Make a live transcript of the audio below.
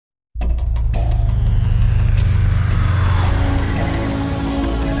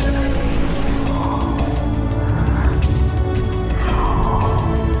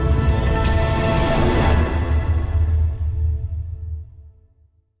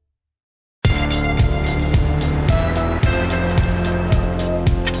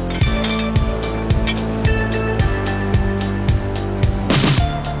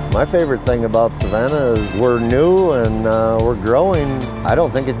My favorite thing about Savanna is we're new and we're growing. I don't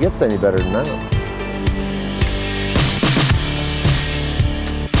think it gets any better than that.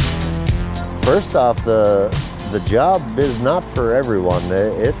 First off, the job is not for everyone.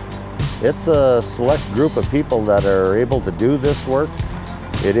 It's a select group of people that are able to do this work.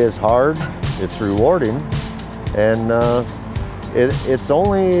 It is hard, it's rewarding, and it's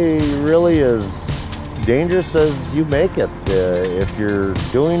only really as dangerous as you make it. If you're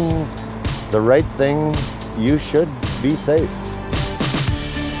doing the right thing, you should be safe.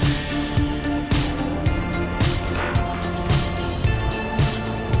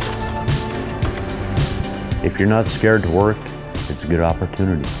 If you're not scared to work, it's a good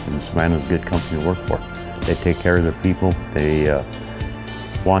opportunity, and Savanna's a good company to work for. They take care of their people. They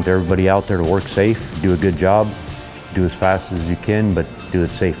want everybody out there to work safe, do a good job, do as fast as you can, but do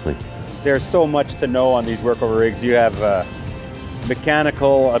it safely. There's so much to know on these workover rigs. You have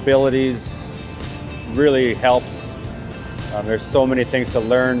mechanical abilities, really helps. There's so many things to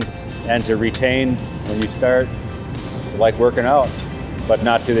learn and to retain when you start. It's like working out, but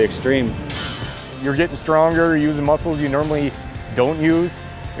not to the extreme. You're getting stronger, using muscles you normally don't use.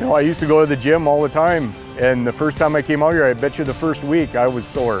 You know, I used to go to the gym all the time, and the first time I came out here, I bet you the first week I was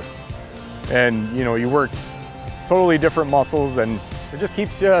sore. And you know, you work totally different muscles, and it just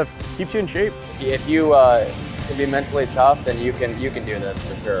keeps you in shape. If you can be mentally tough, then you can do this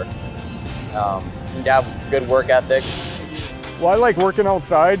for sure. You have good work ethic. Well, I like working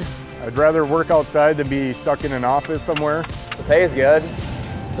outside. I'd rather work outside than be stuck in an office somewhere. The pay is good.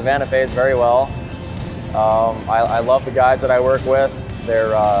 Savanna pays very well. I love the guys that I work with.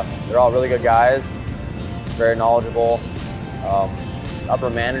 They're all really good guys, very knowledgeable. Upper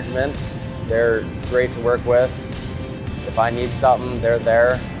management, they're great to work with. If I need something, they're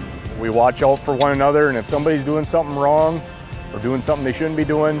there. We watch out for one another, and if somebody's doing something wrong or doing something they shouldn't be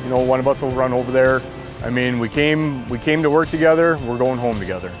doing, you know, one of us will run over there. I mean, we came to work together, we're going home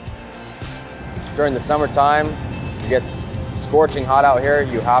together. During the summertime, it gets scorching hot out here,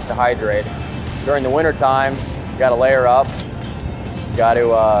 you have to hydrate. During the winter time, you gotta layer up. You gotta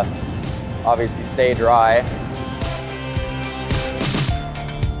obviously stay dry.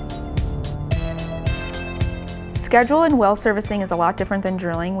 Schedule in well servicing is a lot different than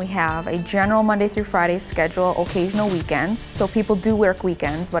drilling. We have a general Monday through Friday schedule, occasional weekends. So people do work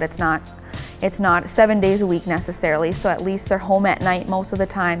weekends, but it's not 7 days a week necessarily. So at least they're home at night most of the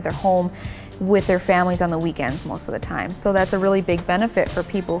time. They're home with their families on the weekends most of the time. So that's a really big benefit for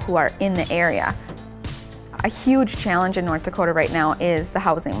people who are in the area. A huge challenge in North Dakota right now is the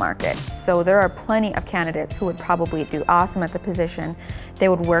housing market. So there are plenty of candidates who would probably do awesome at the position. They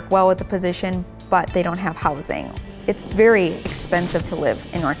would work well with the position, but they don't have housing. It's very expensive to live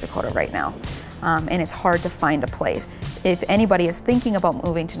in North Dakota right now, and it's hard to find a place. If anybody is thinking about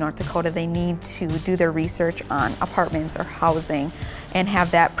moving to North Dakota, they need to do their research on apartments or housing and have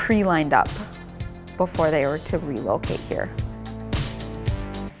that pre-lined up before they were to relocate here.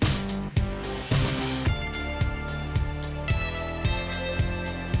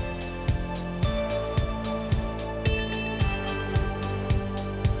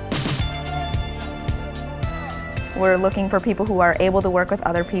 We're looking for people who are able to work with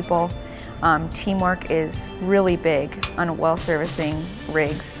other people. Teamwork is really big on well servicing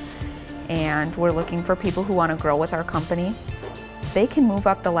rigs, and we're looking for people who want to grow with our company. They can move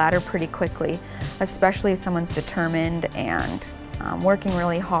up the ladder pretty quickly, especially if someone's determined and working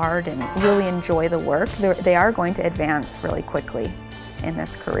really hard and really enjoy the work. They are going to advance really quickly in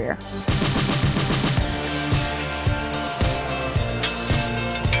this career.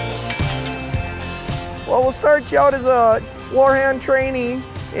 Well, we'll start you out as a floor hand trainee,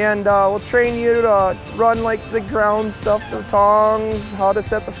 and we'll train you to run like the ground stuff, the tongs, how to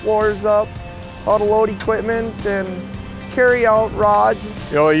set the floors up, how to load equipment, and carry out rods.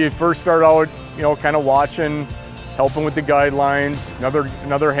 You know, you first start out, you know, kind of watching, helping with the guidelines.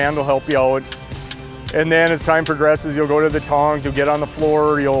 Another hand will help you out. And then as time progresses, you'll go to the tongs, you'll get on the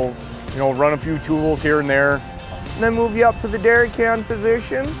floor, you'll run a few tools here and there. And then move you up to the derrick hand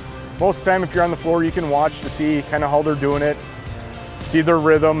position. Most of the time, if you're on the floor, you can watch to see kind of how they're doing it, see their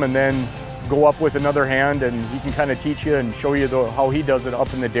rhythm, and then go up with another hand, and he can kind of teach you and show you how he does it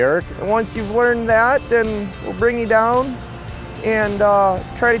up in the derrick. And once you've learned that, then we'll bring you down and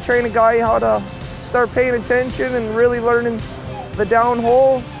try to train a guy how to start paying attention and really learning the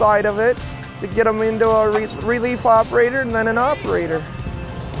downhole side of it to get them into a relief operator and then an operator.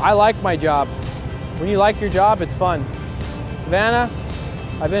 I like my job. When you like your job, it's fun. Savanna,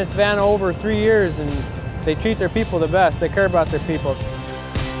 I've been at Savanna over 3 years, and they treat their people the best. They care about their people.